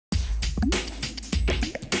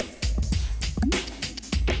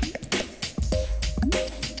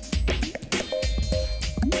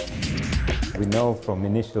know from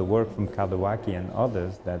initial work from Kadowaki and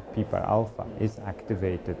others that PPAR alpha is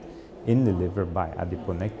activated in the liver by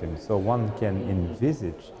adiponectin. So one can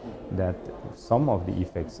envisage that some of the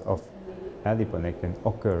effects of adiponectin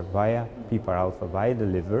occur via PPAR alpha via the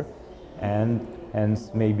liver, and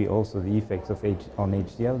hence maybe also the effects of on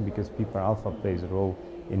HDL, because PPAR alpha plays a role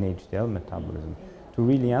in HDL metabolism. To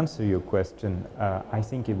really answer your question, I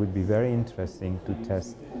think it would be very interesting to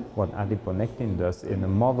test what adiponectin does in a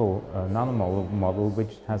model, nanomodel model,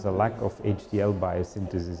 which has a lack of HDL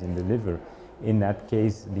biosynthesis in the liver. In that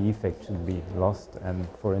case, the effect should be lost, and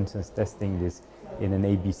for instance, testing this in an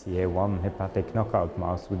ABCA1 hepatic knockout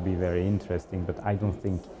mouse would be very interesting, but I don't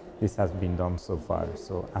think this has been done so far.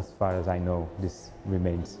 So as far as I know, this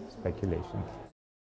remains speculation.